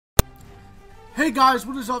Hey guys,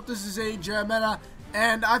 what is up? This is Ajarmetta,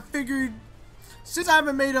 and I figured since I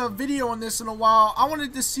haven't made a video on this in a while, I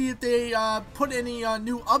wanted to see if they put any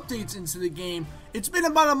new updates into the game. It's been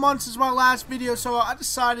about a month since my last video, so I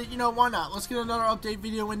decided, you know, why not? Let's get another update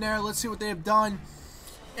video in there. Let's see what they have done.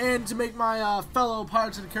 And to make my fellow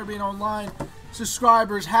Pirates of the Caribbean Online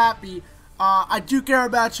subscribers happy, I do care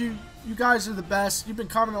about you. You guys are the best. You've been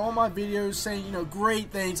commenting on all my videos saying, you know, great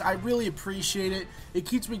things. I really appreciate it. It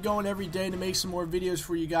keeps me going every day to make some more videos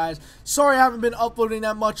for you guys. Sorry I haven't been uploading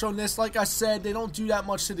that much on this. Like I said, they don't do that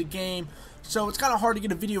much to the game. So it's kind of hard to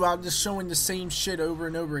get a video out just showing the same shit over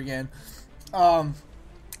and over again.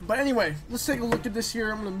 But anyway, let's take a look at this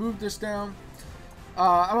here. I'm going to move this down.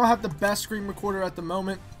 I don't have the best screen recorder at the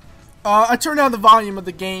moment. I turned down the volume of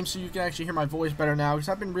the game so you can actually hear my voice better now, because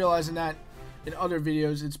I've been realizing that in other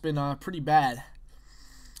videos it's been pretty bad.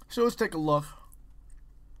 So let's take a look.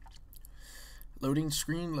 Loading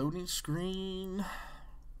screen, loading screen.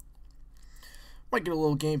 Might get a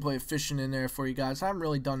little gameplay of fishing in there for you guys. I haven't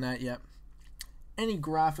really done that yet. Any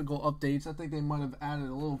graphical updates? I think they might have added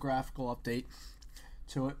a little graphical update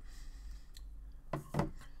to it.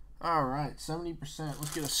 Alright, 70%.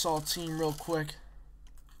 Let's get a saltine real quick.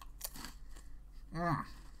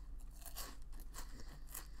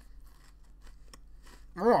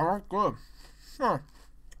 Oh, that's good. Huh.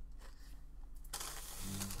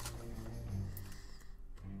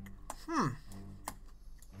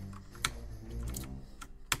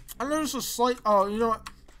 I noticed a slight... Oh, you know what?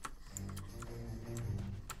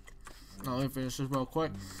 No, let me finish this real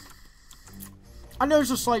quick. I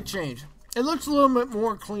noticed a slight change. It looks a little bit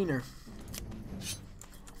more cleaner.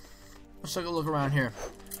 Let's take a look around here.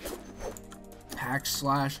 Hack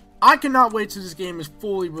slash. I cannot wait till this game is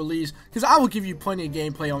fully released, because I will give you plenty of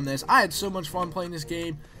gameplay on this. I had so much fun playing this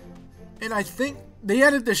game. And I think they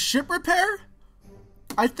added the ship repair?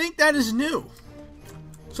 I think that is new.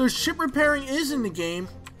 So ship repairing is in the game.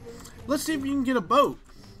 Let's see if you can get a boat.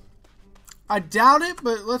 I doubt it,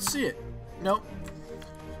 but let's see it. Nope.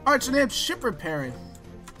 Alright, so they have ship repairing.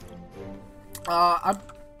 I'm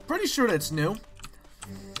pretty sure that's new,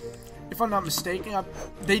 if I'm not mistaken.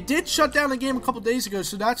 They did shut down the game a couple days ago,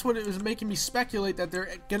 so that's what it was making me speculate that they're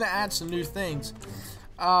gonna add some new things.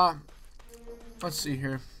 Let's see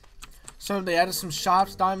here. So they added some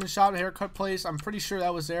shops, diamond shop, haircut place. I'm pretty sure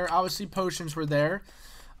that was there. Obviously potions were there.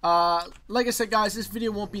 Like I said, guys, this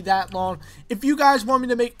video won't be that long. If you guys want me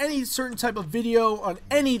to make any certain type of video on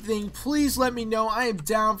anything, please let me know. I am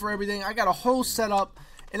down for everything. I got a whole setup,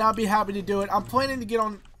 and I'll be happy to do it. I'm planning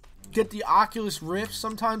to get the Oculus Rift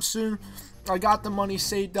sometime soon. I got the money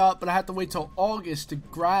saved up, but I have to wait till August to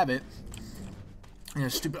grab it. You know,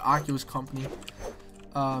 stupid Oculus company.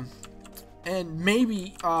 And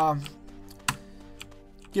maybe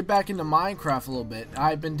get back into Minecraft a little bit.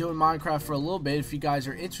 I've been doing Minecraft for a little bit, if you guys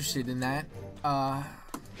are interested in that. Alright,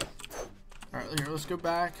 here, let's go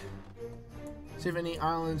back. See if any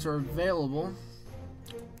islands are available.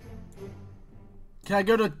 Can I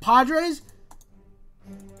go to Padres?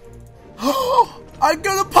 Oh, I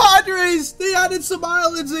go to Padres! They added some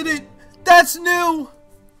islands in it! That's new!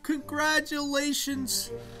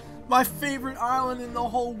 Congratulations! My favorite island in the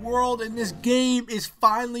whole world, and this game is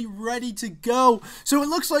finally ready to go. So it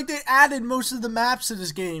looks like they added most of the maps to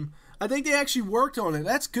this game. I think they actually worked on it.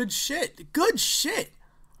 That's good shit. Good shit.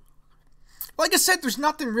 Like I said, there's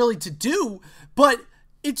nothing really to do, but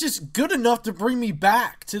it's just good enough to bring me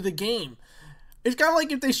back to the game. It's kind of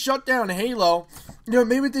like if they shut down Halo, you know,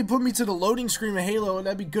 maybe if they put me to the loading screen of Halo, and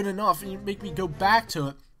that'd be good enough, and make me go back to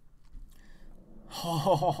it.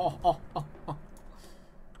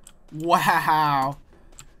 Wow.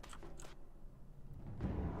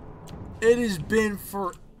 It has been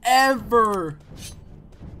forever.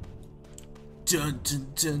 Dun dun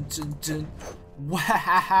dun dun dun.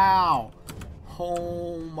 Wow.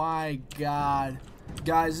 Oh my god.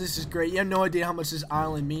 Guys, this is great. You have no idea how much this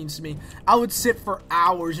island means to me. I would sit for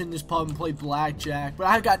hours in this pub and play blackjack, but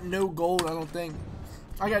I got no gold, I don't think.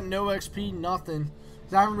 I got no XP, nothing.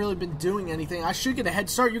 I haven't really been doing anything. I should get a head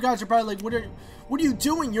start. You guys are probably like, what are you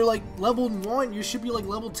doing? You're like level 1. You should be like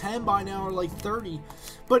level 10 by now, or like 30.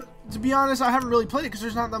 But to be honest, I haven't really played it because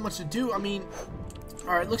there's not that much to do. I mean,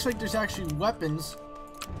 alright, looks like there's actually weapons.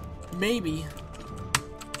 Maybe.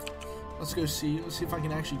 Let's go see. Let's see if I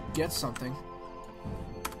can actually get something.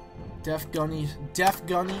 Def Gunny. Def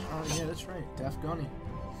Gunny. Oh, yeah, that's right. Def Gunny.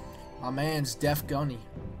 My man's Def Gunny.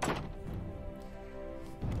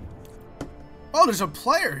 Oh, there's a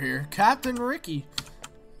player here. Captain Ricky.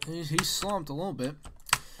 He's slumped a little bit.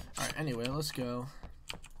 Alright, anyway, let's go.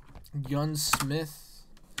 Gunsmith.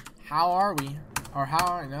 How are we? Or how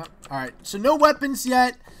are we? No. Alright, so no weapons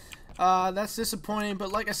yet. That's disappointing,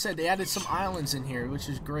 but like I said, they added some islands in here, which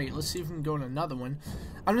is great. Let's see if we can go to another one.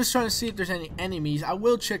 I'm just trying to see if there's any enemies. I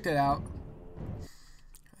will check that out.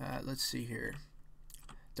 Let's see here.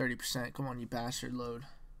 30%. Come on, you bastard, load.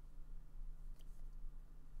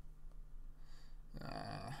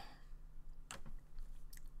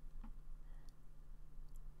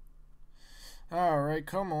 Alright,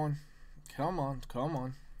 come on. Come on, come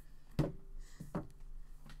on.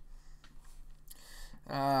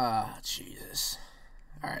 Jesus.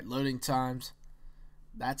 Alright, loading times.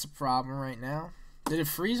 That's a problem right now. Did it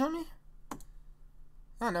freeze on me?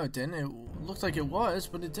 Oh, no, it didn't. It looked like it was,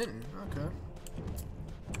 but it didn't. Okay.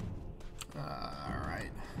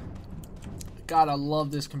 Alright. God, I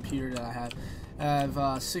love this computer that I have. I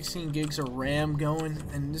have 16 gigs of RAM going,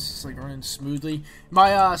 and this is like running smoothly.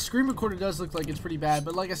 My screen recorder does look like it's pretty bad,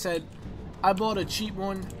 but like I said, I bought a cheap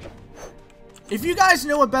one. If you guys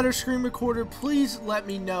know a better screen recorder, please let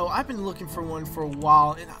me know. I've been looking for one for a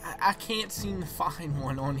while, and I can't seem to find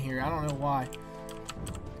one on here. I don't know why.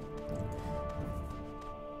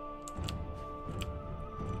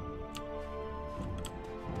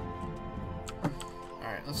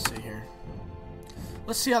 Alright, let's see here.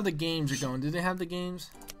 Let's see how the games are going. Do they have the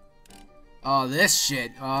games? Oh, this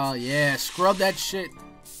shit. Oh, yeah. Scrub that shit.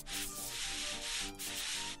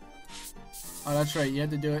 Oh, that's right. You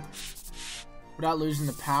had to do it without losing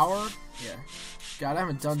the power. Yeah. God, I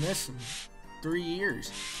haven't done this in 3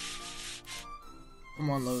 years. Come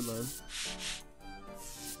on, load.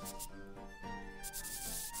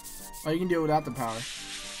 Oh, you can do it without the power.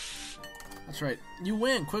 That's right. You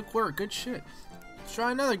win. Quick work. Good shit. Let's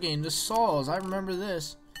try another game. The Saws. I remember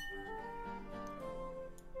this.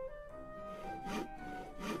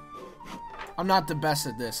 I'm not the best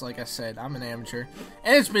at this, like I said. I'm an amateur.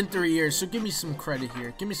 And it's been 3 years, so give me some credit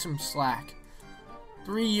here. Give me some slack.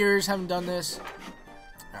 3 years, haven't done this.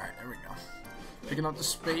 Alright, there we go. Picking up the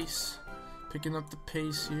space. Picking up the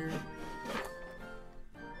pace here.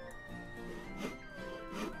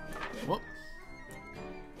 Whoop.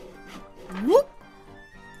 Whoop.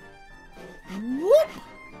 Whoop.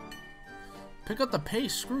 Pick up the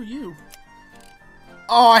pace. Screw you.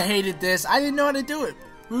 Oh, I hated this. I didn't know how to do it.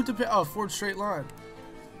 Route to oh, forward straight line.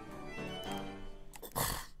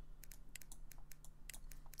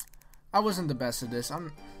 I wasn't the best at this.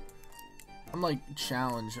 I'm like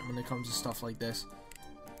challenged when it comes to stuff like this.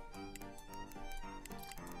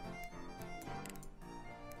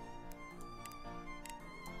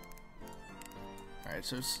 Alright,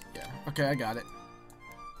 so it's, yeah. Okay, I got it.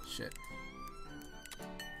 Shit.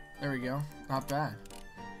 There we go. Not bad.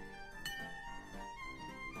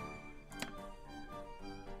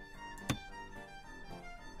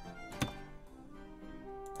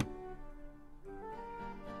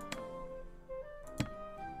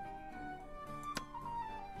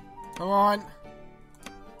 Come on.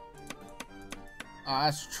 Oh,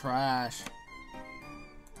 that's trash.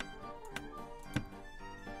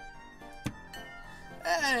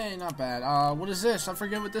 Hey, not bad. What is this? I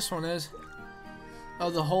forget what this one is. Oh,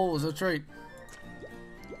 the holes. That's right.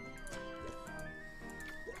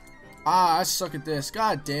 I suck at this.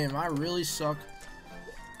 God damn, I really suck.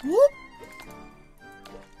 Whoop.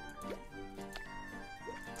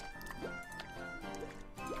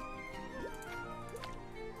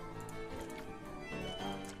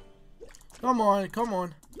 Come on, come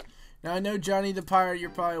on. Now, I know Johnny the Pirate, you're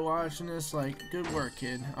probably watching this, like, good work,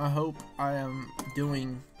 kid. I hope I am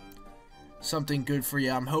doing something good for you.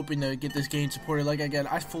 I'm hoping to get this game supported. Like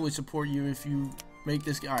I fully support you if you make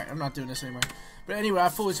this game. Alright, I'm not doing this anymore. But anyway, I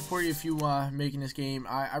fully support you if you making this game.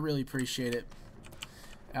 I really appreciate it.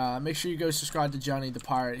 Make sure you go subscribe to Johnny the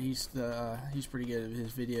Pirate. He's pretty good at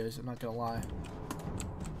his videos, I'm not gonna lie.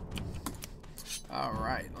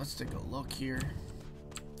 Alright, let's take a look here.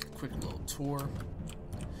 Quick little tour.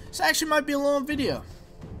 This actually might be a long video.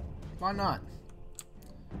 Why not?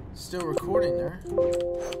 Still recording there.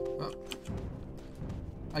 Oh.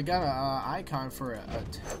 I got a icon for a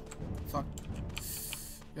fuck.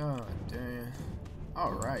 God damn.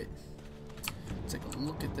 Alright. Take a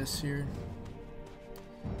look at this here.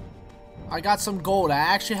 I got some gold. I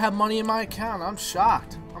actually have money in my account. I'm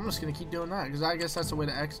shocked. I'm just gonna keep doing that because I guess that's the way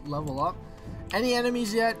to level up. Any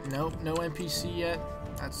enemies yet? Nope. No NPC yet.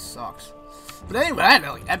 That sucks. But anyway, I had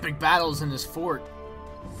like epic battles in this fort.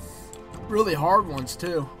 Really hard ones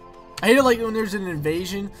too. I hate it like when there's an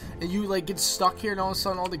invasion and you like get stuck here and all of a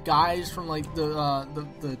sudden all the guys from like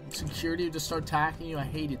the security just start attacking you. I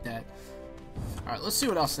hated that. Alright, let's see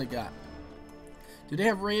what else they got. Do they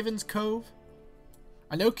have Raven's Cove?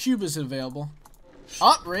 I know Cuba's available.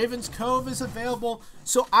 Oh, Raven's Cove is available.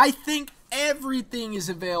 So I think everything is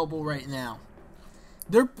available right now.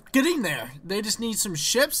 they're getting there. They just need some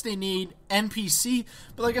ships. They need NPC.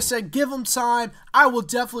 But like I said, give them time. I will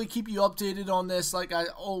definitely keep you updated on this. Like I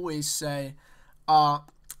always say, I'll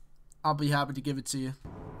be happy to give it to you.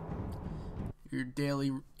 Your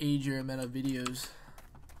daily Ajarmetta videos.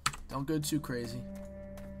 Don't go too crazy.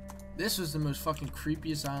 This was the most fucking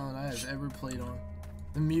creepiest island I have ever played on.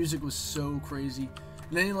 The music was so crazy.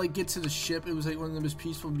 And then you like get to the ship. It was like one of the most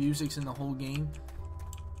peaceful musics in the whole game.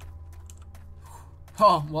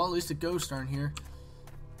 Oh, well, at least the ghosts aren't here.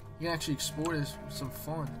 You can actually explore this with some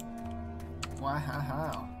fun.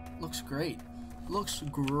 Wow. Looks great. Looks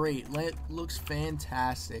great. Looks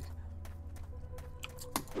fantastic.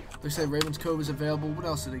 They said Raven's Cove is available. What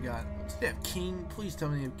else do they got? Do they have King? Please tell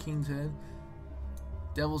me they have King's Head.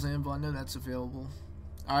 Devil's Anvil. I know that's available.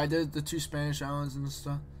 Alright, there's the 2 Spanish islands and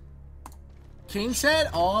stuff. King's Head?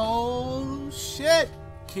 Oh, shit.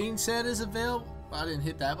 King's Head is available. I didn't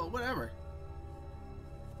hit that, but whatever.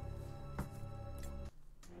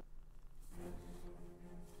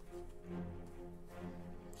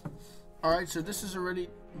 Alright, so this is already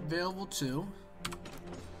available too.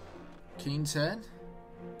 King's Head.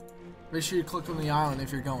 Make sure you click on the island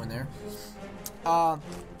if you're going there.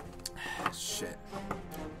 Shit.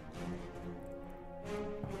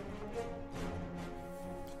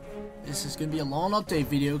 This is going to be a long update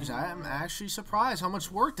video because I am actually surprised how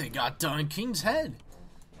much work they got done. King's Head.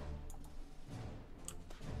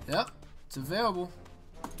 Yep, it's available.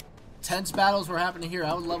 Tense battles were happening here.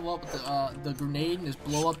 I would level up with the grenade and just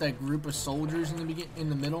blow up that group of soldiers in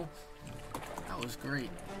the middle. That was great.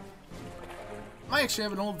 Might actually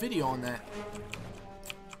have an old video on that.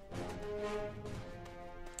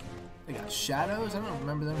 They got shadows. I don't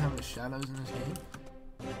remember them having shadows in this game.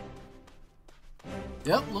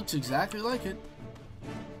 Yep, looks exactly like it.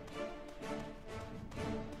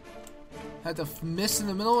 Had the mist in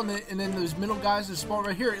the middle, and then those middle guys that spawn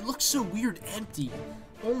right here. It looks so weird, empty.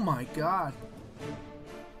 Oh my god.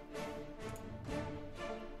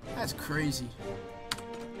 That's crazy.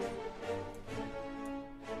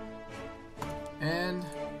 And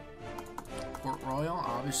Port Royal,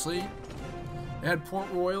 obviously. They had Port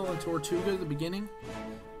Royal and Tortuga at the beginning.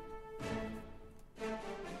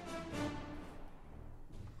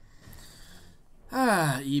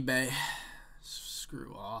 eBay.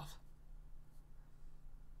 Screw off.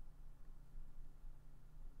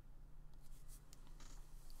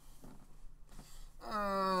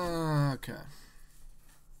 Okay.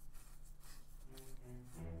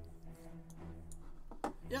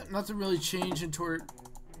 Yeah, nothing really changed in toward.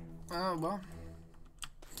 Well.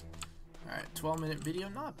 Alright, 12-minute video.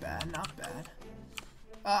 Not bad, not bad.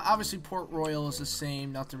 Obviously, Port Royal is the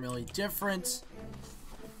same. Nothing really different.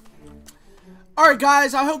 Alright,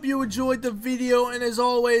 guys. I hope you enjoyed the video. And as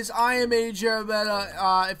always, I am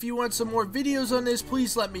Ajarmetta. If you want some more videos on this,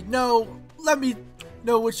 please let me know. Let me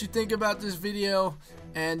know what you think about this video.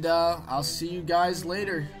 And I'll see you guys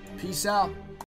later. Peace out.